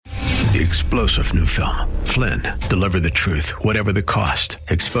the explosive new film, Flynn, Deliver the Truth, Whatever the Cost,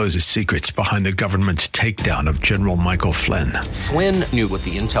 exposes secrets behind the government's takedown of General Michael Flynn. Flynn knew what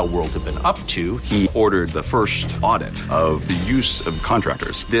the intel world had been up to. He ordered the first audit of the use of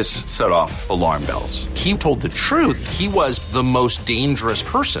contractors. This set off alarm bells. He told the truth. He was the most dangerous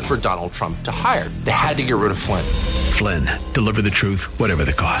person for Donald Trump to hire. They had to get rid of Flynn. Flynn, Deliver the Truth, Whatever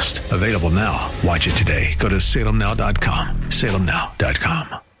the Cost. Available now. Watch it today. Go to salemnow.com.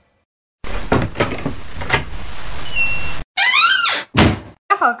 salemnow.com.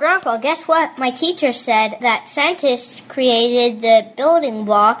 Grandpa, guess what? My teacher said that scientists created the building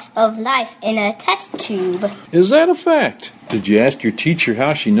blocks of life in a test tube. Is that a fact? Did you ask your teacher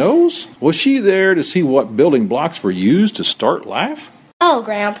how she knows? Was she there to see what building blocks were used to start life? Oh,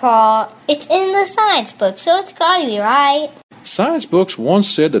 Grandpa, it's in the science book, so it's gotta be right. Science books once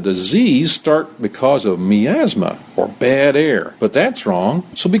said that disease start because of miasma, or bad air. But that's wrong,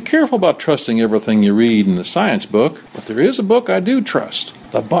 so be careful about trusting everything you read in the science book. But there is a book I do trust.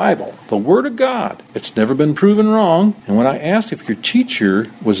 The Bible, the Word of God. It's never been proven wrong. And when I asked if your teacher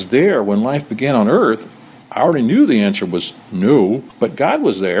was there when life began on earth, I already knew the answer was no, but God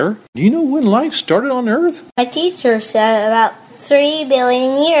was there. Do you know when life started on earth? My teacher said about 3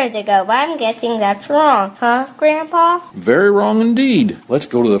 billion years ago, but I'm guessing that's wrong, huh, Grandpa? Very wrong indeed. Let's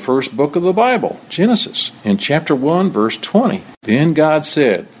go to the first book of the Bible, Genesis, in chapter 1, verse 20. Then God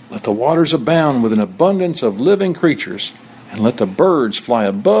said, "Let the waters abound with an abundance of living creatures, and let the birds fly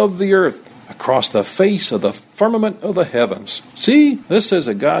above the earth across the face of the firmament of the heavens." See, this says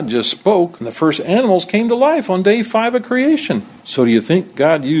that God just spoke, and the first animals came to life on day 5 of creation. So do you think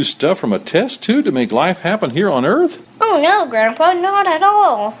God used stuff from a test tube to make life happen here on earth? Oh no, Grandpa, not at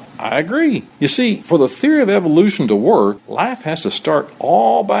all. I agree. You see, for the theory of evolution to work, life has to start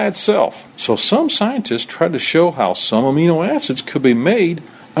all by itself. So some scientists tried to show how some amino acids could be made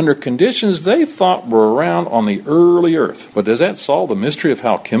under conditions they thought were around on the early Earth. But does that solve the mystery of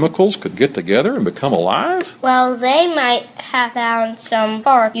how chemicals could get together and become alive? Well, they might have found some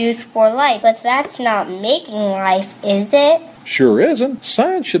spark used for life, but that's not making life, is it? Sure isn't.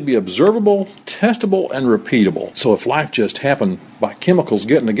 Science should be observable, testable, and repeatable. So if life just happened by chemicals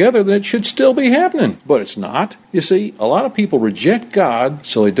getting together, then it should still be happening. But it's not. You see, a lot of people reject God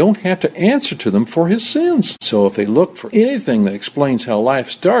so they don't have to answer to them for his sins. So if they looked for anything that explains how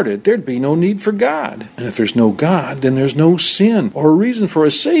life started, there'd be no need for God. And if there's no God, then there's no sin or a reason for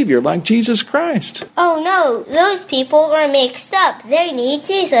a Savior like Jesus Christ. Oh no, those people are mixed up. They need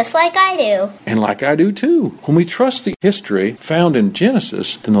Jesus like I do. And like I do too. When we trust the history found in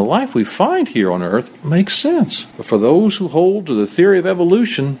Genesis, then the life we find here on earth makes sense. But for those who hold to the theory of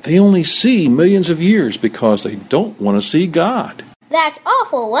evolution, they only see millions of years because they don't want to see God. That's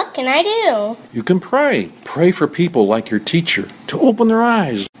awful. What can I do? You can pray. Pray for people like your teacher to open their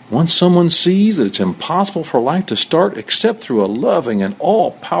eyes. Once someone sees that it's impossible for life to start except through a loving and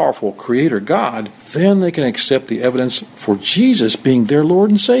all-powerful Creator God, then they can accept the evidence for Jesus being their Lord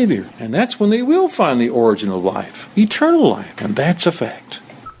and Savior. And that's when they will find the origin of life, eternal life. And that's a fact.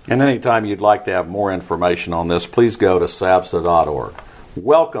 And anytime you'd like to have more information on this, please go to SABSA.org.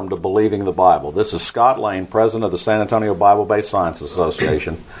 Welcome to Believing the Bible. This is Scott Lane, president of the San Antonio Bible-Based Science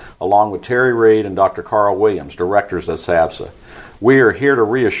Association, along with Terry Reed and Dr. Carl Williams, directors at SABSA. We are here to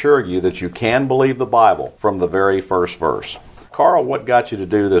reassure you that you can believe the Bible from the very first verse. Carl, what got you to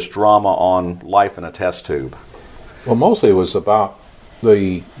do this drama on life in a test tube? Well, mostly it was about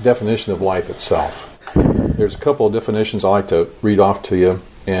the definition of life itself. There's a couple of definitions I'd like to read off to you,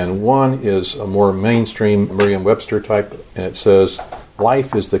 and one is a more mainstream Merriam-Webster type, and it says,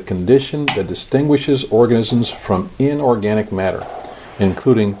 life is the condition that distinguishes organisms from inorganic matter,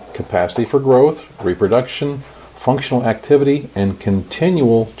 including capacity for growth, reproduction, functional activity, and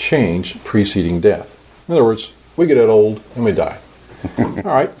continual change preceding death. In other words, we get old and we die. All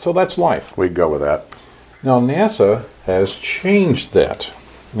right, so that's life. We'd go with that. Now, NASA has changed that.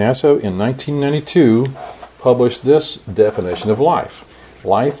 NASA, in 1992, published this definition of life.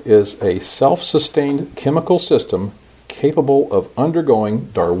 Life is a self-sustained chemical system capable of undergoing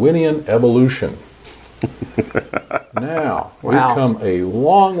Darwinian evolution. Now, we've come a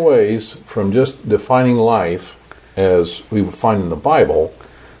long ways from just defining life as we would find in the Bible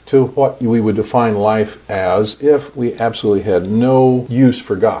to what we would define life as if we absolutely had no use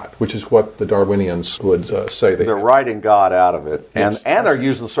for God, which is what the Darwinians would say. They're writing God out of it, and they're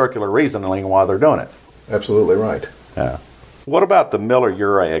using circular reasoning while they're doing it. Absolutely right. Yeah. What about the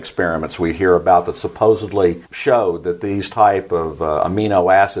Miller-Urey experiments we hear about that supposedly showed that these type of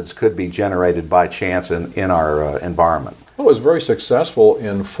amino acids could be generated by chance in our environment? Well, it was very successful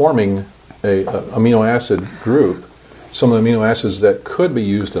in forming a amino acid group some of the amino acids that could be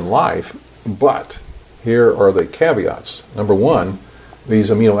used in life, but here are the caveats. Number one, these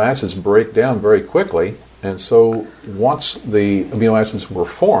amino acids break down very quickly, and so once the amino acids were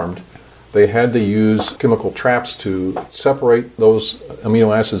formed, they had to use chemical traps to separate those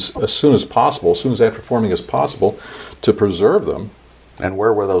amino acids as soon as possible, as soon as after forming as possible, to preserve them. And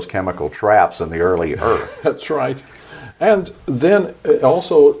where were those chemical traps in the early Earth? That's right. And then it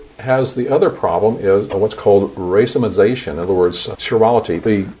also has the other problem is what's called racemization, in other words, chirality.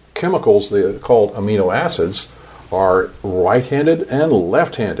 The chemicals called amino acids are right-handed and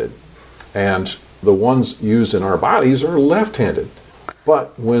left-handed. And the ones used in our bodies are left-handed.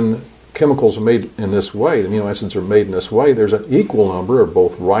 But when chemicals are made in this way, the amino acids are made in this way, there's an equal number of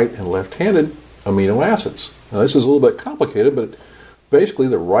both right and left-handed amino acids. Now this is a little bit complicated, but basically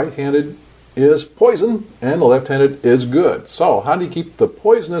the right-handed is poison and the left-handed is good. So how do you keep the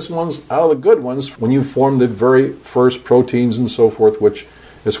poisonous ones out of the good ones when you form the very first proteins and so forth, which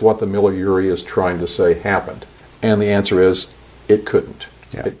is what the Miller-Urey is trying to say happened? And the answer is it couldn't.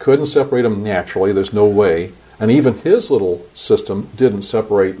 Yeah. It couldn't separate them naturally. There's no way. And even his little system didn't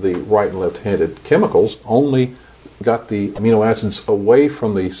separate the right and left-handed chemicals, only got the amino acids away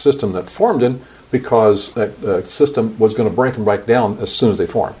from the system that formed it because that system was going to break them right down as soon as they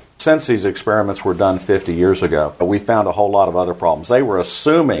formed. Since these experiments were done 50 years ago, we found a whole lot of other problems. They were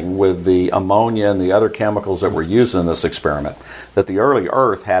assuming with the ammonia and the other chemicals that were used in this experiment that the early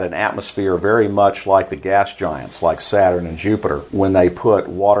Earth had an atmosphere very much like the gas giants, like Saturn and Jupiter, when they put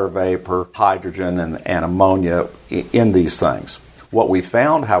water vapor, hydrogen, and ammonia in these things. What we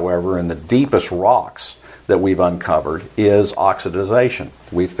found, however, in the deepest rocks that we've uncovered is oxidization.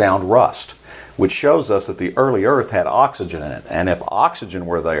 We found rust, which shows us that the early Earth had oxygen in it. And if oxygen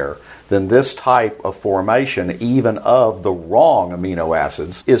were there, then this type of formation, even of the wrong amino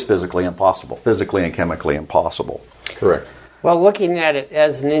acids, is physically impossible, physically and chemically impossible. Correct. Well, looking at it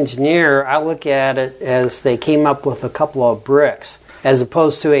as an engineer, I look at it as they came up with a couple of bricks, as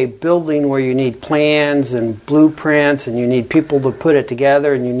opposed to a building where you need plans and blueprints and you need people to put it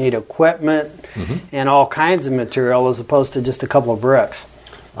together and you need equipment and all kinds of material, as opposed to just a couple of bricks.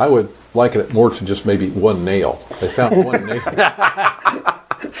 I would liken it more to just maybe one nail. They found one nail.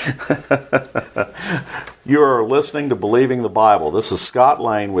 You're listening to Believing the Bible. This is Scott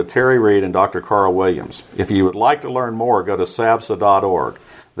Lane with Terry Reed and Dr. Carl Williams. If you would like to learn more, go to sabsa.org.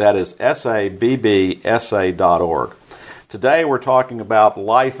 That is sabbsa.org. Today we're talking about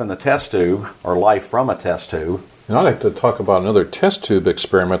life in the test tube, or life from a test tube. And I'd like to talk about another test tube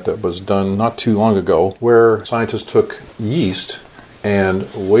experiment that was done not too long ago, where scientists took yeast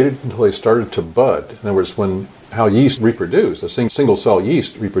and waited until they started to bud. In other words, how yeast reproduce, a single cell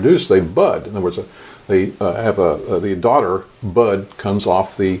yeast reproduce, they bud. In other words, they have the daughter bud comes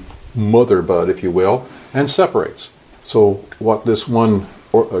off the mother bud, if you will, and separates. So what this one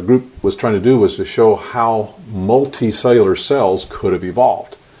group was trying to do was to show how multicellular cells could have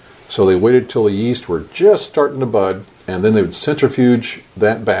evolved. So they waited till the yeast were just starting to bud, and then they would centrifuge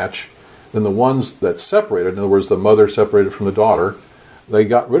that batch. Then the ones that separated, in other words, the mother separated from the daughter, they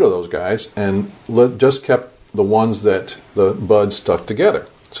got rid of those guys and just kept the ones that the buds stuck together.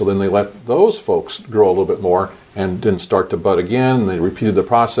 So then they let those folks grow a little bit more and didn't start to bud again, and they repeated the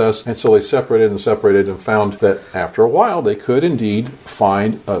process. And so they separated and found that after a while they could indeed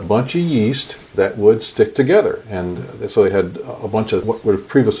find a bunch of yeast that would stick together. And so they had a bunch of what were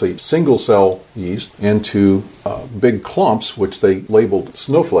previously single-cell yeast into big clumps, which they labeled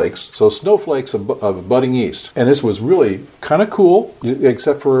snowflakes. So snowflakes of budding yeast. And this was really kind of cool,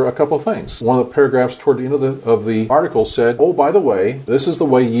 except for a couple of things. One of the paragraphs toward the end of the article said, oh, by the way, this is the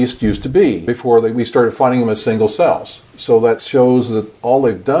way yeast used to be before we started finding them as single cells. So that shows that all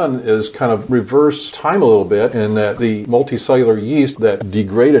they've done is kind of reverse time a little bit, and that the multicellular yeast that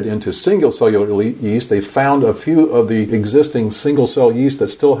degraded into single cellular yeast, they found a few of the existing single cell yeast that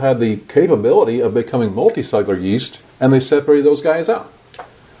still had the capability of becoming multicellular yeast, and they separated those guys out.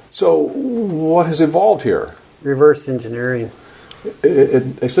 So what has evolved here? Reverse engineering.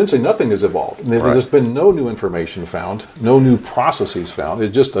 Essentially nothing has evolved. There's been no new information found, no new processes found.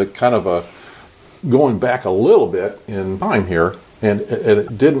 It's just a kind of a going back a little bit in time here, and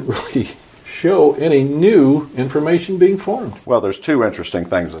it didn't really show any new information being formed. Well, there's two interesting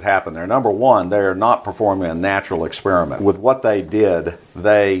things that happen there. Number one, they're not performing a natural experiment. With what they did,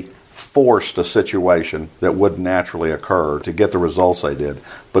 they forced a situation that wouldn't naturally occur to get the results they did.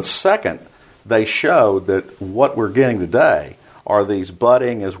 But second, they showed that what we're getting today are these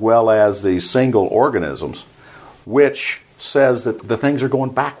budding as well as these single organisms, which says that the things are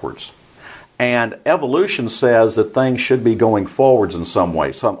going backwards. And evolution says that things should be going forwards in some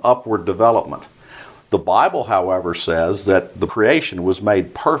way, some upward development. The Bible, however, says that the creation was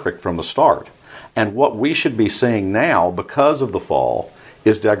made perfect from the start. And what we should be seeing now, because of the fall,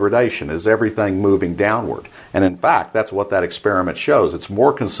 is degradation, is everything moving downward. And in fact, that's what that experiment shows. It's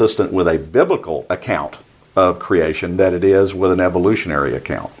more consistent with a biblical account of creation than it is with an evolutionary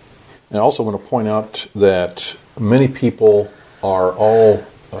account. And I also want to point out that many people are all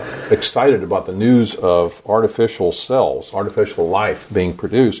excited about the news of artificial cells, artificial life being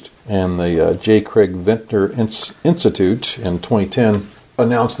produced. And the J. Craig Venter Institute in 2010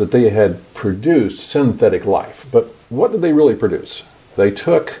 announced that they had produced synthetic life. But what did they really produce? They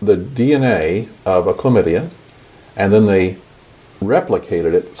took the DNA of a chlamydia and then they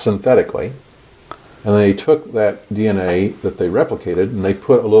replicated it synthetically. And they took that DNA that they replicated and they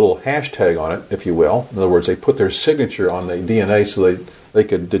put a little hashtag on it, if you will. In other words, they put their signature on the DNA so they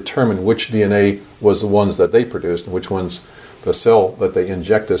could determine which DNA was the ones that they produced and which ones the cell that they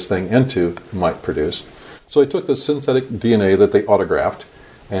inject this thing into might produce. So they took the synthetic DNA that they autographed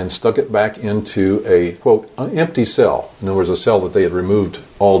and stuck it back into a, quote, an empty cell. In other words, a cell that they had removed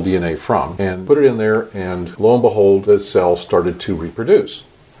all DNA from, and put it in there, and lo and behold, the cell started to reproduce.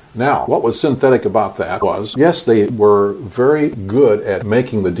 Now, what was synthetic about that was, yes, they were very good at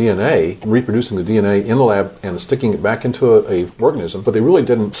making the DNA, reproducing the DNA in the lab and sticking it back into an organism, but they really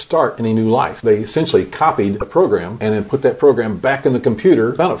didn't start any new life. They essentially copied a program and then put that program back in the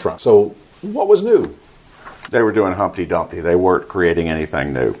computer found it from. So what was new? They were doing Humpty Dumpty. They weren't creating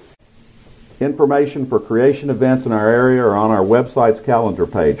anything new. Information for creation events in our area are on our website's calendar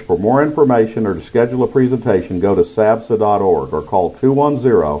page. For more information or to schedule a presentation, go to sabsa.org or call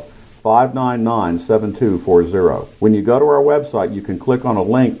 210-599-7240. When you go to our website, you can click on a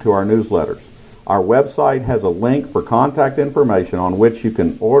link to our newsletters. Our website has a link for contact information on which you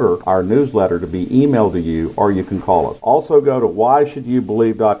can order our newsletter to be emailed to you, or you can call us. Also go to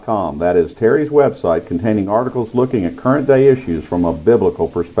whyshouldyoubelieve.com. That is Terry's website containing articles looking at current day issues from a biblical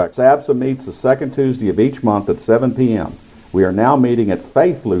perspective. SABSA meets the second Tuesday of each month at 7 p.m. We are now meeting at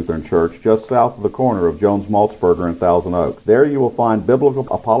Faith Lutheran Church just south of the corner of Jones Maltzberger and Thousand Oaks. There you will find biblical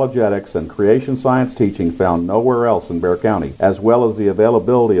apologetics and creation science teaching found nowhere else in Bexar County, as well as the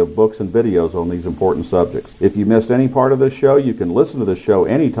availability of books and videos on these important subjects. If you missed any part of this show, you can listen to the show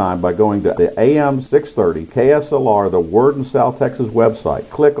anytime by going to the AM 630 KSLR, the Word in South Texas website.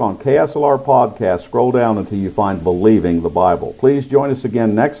 Click on KSLR Podcast, scroll down until you find Believing the Bible. Please join us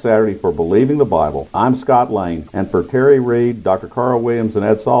again next Saturday for Believing the Bible. I'm Scott Lane, and for Terry Reed, Dr. Carl Williams, and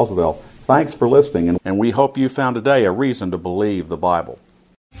Ed Salzville, thanks for listening, and we hope you found today a reason to believe the Bible.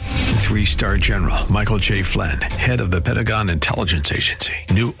 3-star General Michael J. Flynn, head of the Pentagon Intelligence Agency,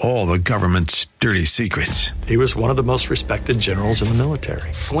 knew all the government's dirty secrets. He was one of the most respected generals in the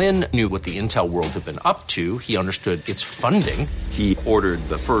military. Flynn knew what the intel world had been up to. He understood its funding. He ordered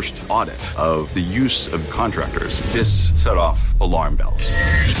the first audit of the use of contractors. This set off alarm bells.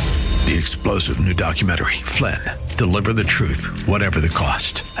 The explosive new documentary, Flynn, Deliver the Truth, Whatever the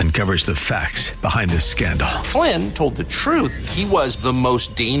Cost, uncovers the facts behind this scandal. Flynn told the truth. He was the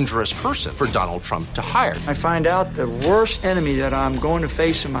most dangerous person for Donald Trump to hire. I find out the worst enemy that I'm going to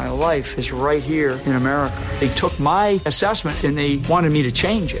face in my life is right here in America. They took my assessment and they wanted me to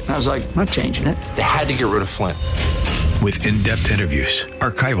change it. And I was like, I'm not changing it. They had to get rid of Flynn. With in-depth interviews,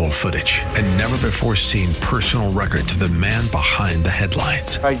 archival footage, and never-before-seen personal records of the man behind the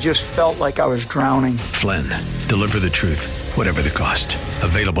headlines. I just felt like I was drowning. Flynn, Deliver the Truth, Whatever the Cost.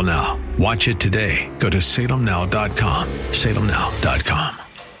 Available now. Watch it today. Go to salemnow.com. salemnow.com.